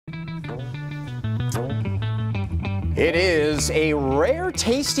It is a rare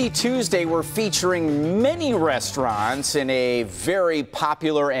Tasty Tuesday. We're featuring many restaurants in a very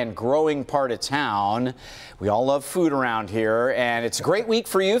popular and growing part of town. We all love food around here, and it's a great week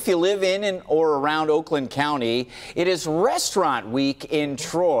for you if you live in or around Oakland County. It is Restaurant Week in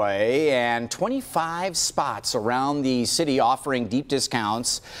Troy, and 25 spots around the city offering deep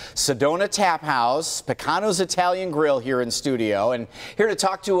discounts. Sedona Tap House, Pecano's Italian Grill here in studio, and here to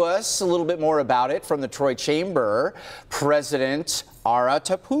talk to us a little bit more about it from the Troy Chamber, President Ara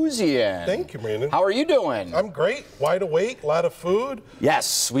Tapuzian. Thank you, Brandon. How are you doing? I'm great. Wide awake, a lot of food.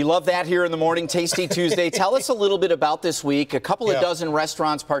 Yes, we love that here in the morning. Tasty Tuesday. Tell us a little bit about this week. A couple of dozen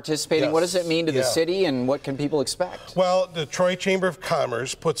restaurants participating. Yes. What does it mean to the city, and what can people expect? Well, the Troy Chamber of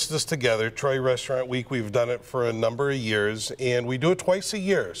Commerce puts this together, Troy Restaurant Week. We've done it for a number of years, and we do it twice a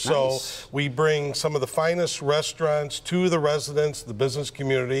year. So we bring some of the finest restaurants to the residents, the business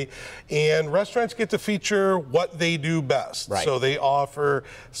community, and restaurants get to feature what they do best. Right. So they offer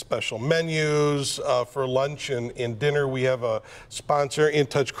special menus for lunch and dinner. We have a sponsor, In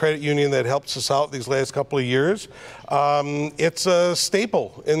Touch Credit Union, that helps us out these last couple of years. It's a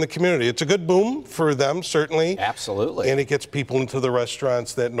staple in the community. It's a good boom for them, certainly. Absolutely. And it gets people into the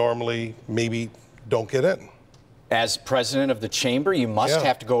restaurants that normally maybe don't get in. As president of the chamber, you must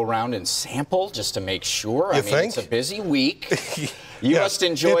have to go around and sample just to make sure. I mean, it's a busy week. You must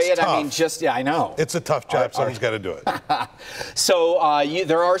enjoy it. Tough. I mean, I know. It's a tough job. Someone's got to do it. So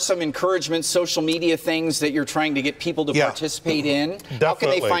there are some encouragement, social media things that you're trying to get people to participate in. Definitely. How can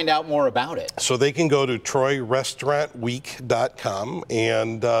they find out more about it? So they can go to troyrestaurantweek.com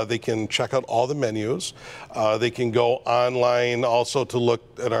and they can check out all the menus. They can go online also to look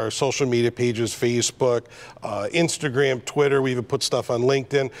at our social media pages, Facebook, Instagram, Twitter. We even put stuff on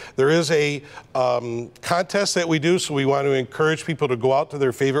LinkedIn. There is a contest that we do, so we want to encourage people to go out to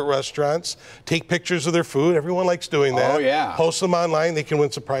their favorite restaurants, take pictures of their food. Everyone likes doing that. Oh, yeah. Post them online. They can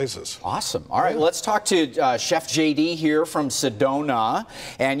win some prizes. Awesome. All right, let's talk to Chef JD here from Sedona.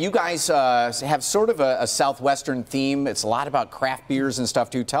 And you guys have sort of a Southwestern theme. It's a lot about craft beers and stuff,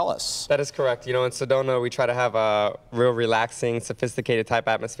 too. Tell us. That is correct. You know, in Sedona, we try to have a real relaxing, sophisticated type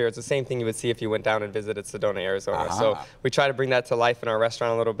atmosphere. It's the same thing you would see if you went down and visited Sedona, Arizona. So we try to bring that to life in our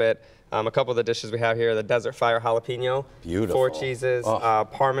restaurant a little bit. A couple of the dishes we have here, the Desert Fire Jalapeno. Beautiful. 4 cheeses,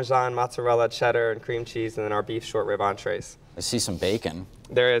 Parmesan, mozzarella, cheddar, and cream cheese, and then our beef short rib entrees. I see some bacon.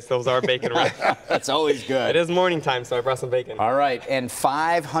 There is. Those are bacon ribs. That's always good. It is morning time, so I brought some bacon. All right, and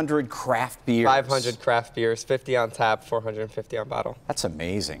 500 craft beers. 500 craft beers, 50 on tap, 450 on bottle. That's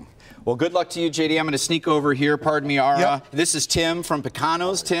amazing. Well, good luck to you, JD. I'm going to sneak over here. Pardon me, Ara. Yep. This is Tim from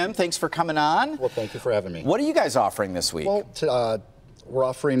Pecano's. Tim, thanks for coming on. Well, thank you for having me. What are you guys offering this week? Well, we're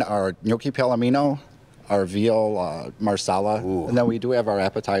offering our gnocchi palomino, our veal marsala, and then we do have our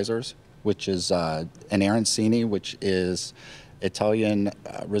appetizers, which is an arancini, which is Italian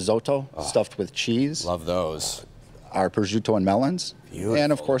risotto stuffed with cheese. Love those. Our prosciutto and melons,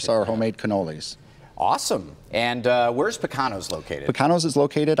 and of course our homemade cannolis. Awesome. And where's Pecano's located? Pecano's is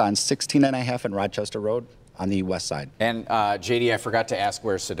located on 16 and a half in Rochester Road on the west side. And JD, I forgot to ask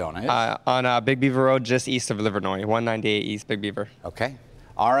where Sedona is. On Big Beaver Road, just east of Livernois, 198 East Big Beaver. Okay.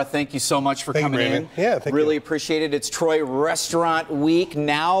 Ara, thank you so much for coming in. Yeah, thank you. Really appreciate it. It's Troy Restaurant Week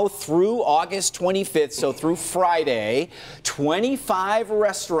now through August 25th, so through Friday. 25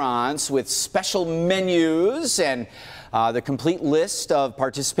 restaurants with special menus, and the complete list of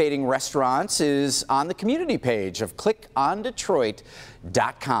participating restaurants is on the community page of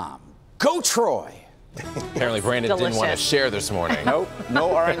clickondetroit.com. Go Troy! Apparently Brandon didn't want to share this morning. Nope,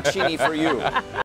 no arancini for you.